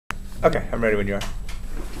Okay, I'm ready when you are. So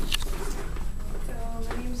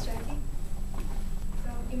my name is Jackie. So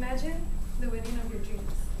imagine the wedding of your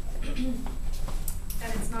dreams,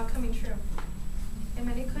 and it's not coming true. In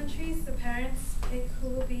many countries, the parents pick who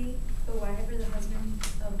will be the wife or the husband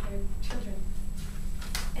of their children.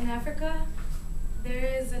 In Africa, there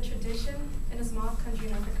is a tradition, in a small country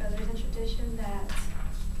in Africa, there's a tradition that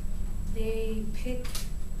they pick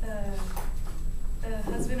the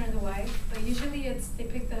husband or the wife, but usually they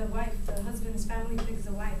pick the wife, the husband's family picks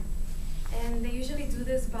the wife. And they usually do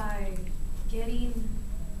this by getting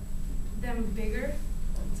them bigger,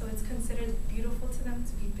 so it's considered beautiful to them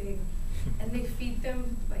to be big. And they feed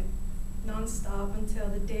them like non-stop until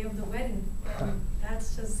the day of the wedding. And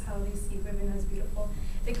that's just how they see women as beautiful.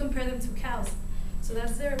 They compare them to cows. So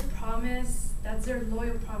that's their promise, that's their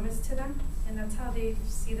loyal promise to them, and that's how they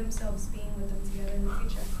see themselves being with them together in the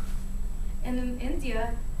future. And in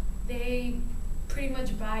India, they pretty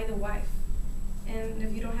much buy the wife. And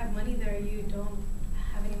if you don't have money there, you don't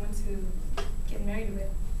have anyone to get married with.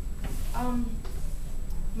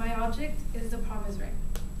 My object is the promise ring.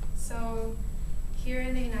 So here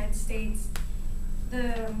in the United States,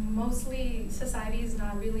 mostly society is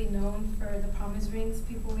not really known for the promise rings.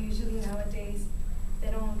 People usually nowadays, they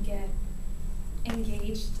don't get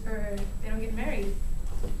engaged or they don't get married.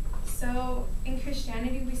 So in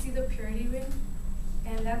Christianity, we see the purity ring,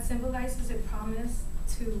 and that symbolizes a promise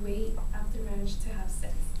to wait after marriage to have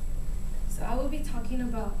sex. So I will be talking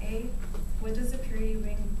about A, what does the purity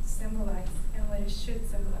ring symbolize and what it should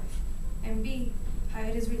symbolize, and B, how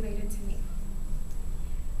it is related to me.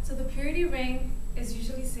 So the purity ring is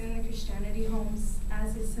usually seen in the Christianity homes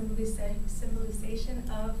as a symbolization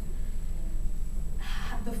of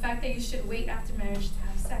the fact that you should wait after marriage to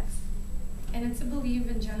have sex. And it's a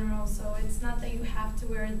belief in general, so it's not that you have to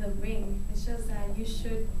wear the ring, it's just that you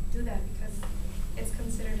should do that because it's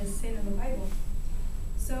considered a sin in the Bible.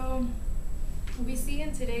 So we see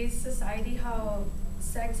in today's society how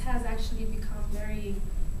sex has actually become very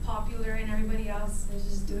popular and everybody else is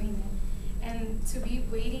just doing it. And to be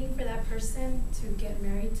waiting for that person to get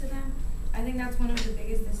married to them, I think that's one of the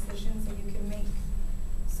biggest decisions that you can make.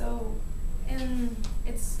 So, and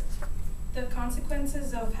it's the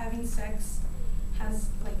consequences of having sex has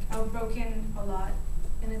outbroken a lot,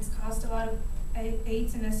 and it's caused a lot of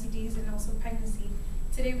AIDS and STDs and also pregnancy.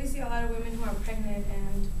 Today we see a lot of women who are pregnant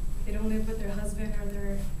and they don't live with their husband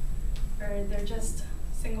or they're just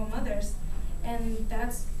single mothers, and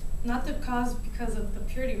that's not the cause because of the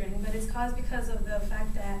purity ring, but it's caused because of the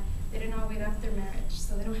fact that they did not wait after marriage,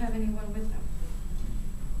 so they don't have anyone with them.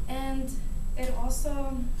 And it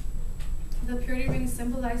also, the purity ring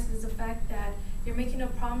symbolizes the fact that you're making a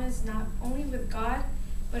promise not only with God,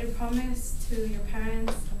 but a promise to your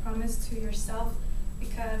parents, a promise to yourself,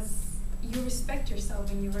 because you respect yourself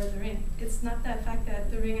when you wear the ring. It's not that fact that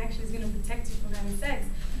the ring actually is going to protect you from having sex,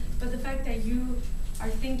 but the fact that you are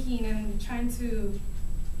thinking and trying to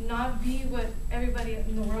not be what everybody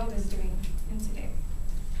in the world is doing in today.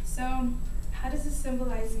 So how does this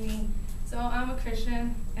symbolize me? So I'm a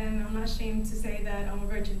Christian, and I'm not ashamed to say that I'm a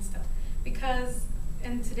virgin still, because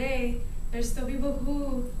in today, there's still people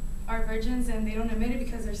who are virgins and they don't admit it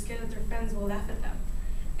because they're scared that their friends will laugh at them.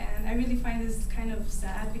 And I really find this kind of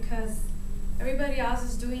sad because everybody else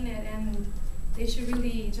is doing it, and they should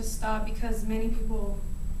really just stop because many people,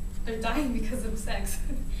 they're dying because of sex.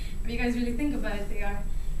 If you guys really think about it, they are.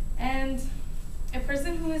 And a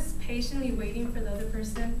person who is patiently waiting for the other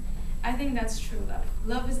person, I think that's true love.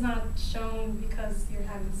 Love is not shown because you're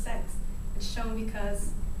having sex. It's shown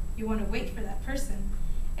because you want to wait for that person.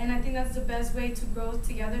 And I think that's the best way to grow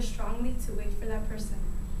together strongly, to wait for that person.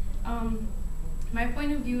 My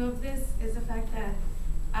point of view of this is the fact that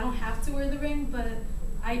I don't have to wear the ring, but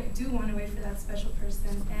I do want to wait for that special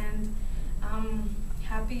person. And I'm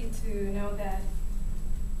happy to know that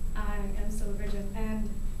I am still a virgin. And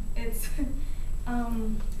it's,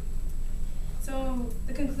 so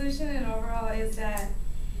the conclusion and overall is that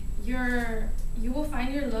you will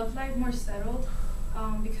find your love life more settled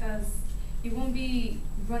because you won't be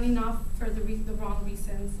running off for the wrong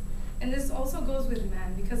reasons. And this also goes with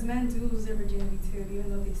men, because men do lose their virginity too, even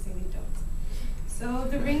though they say they don't. So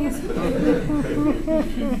the ring is the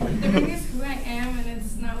ring is who I am, and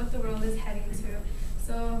it's not what the world is heading to.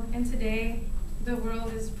 So, and today, the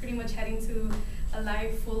world is pretty much heading to a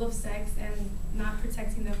life full of sex and not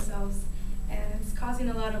protecting themselves. And it's causing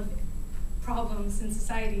a lot of problems in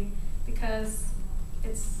society because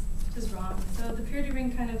it's just wrong. So the purity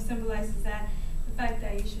ring kind of symbolizes that, the fact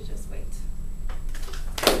that you should just wait.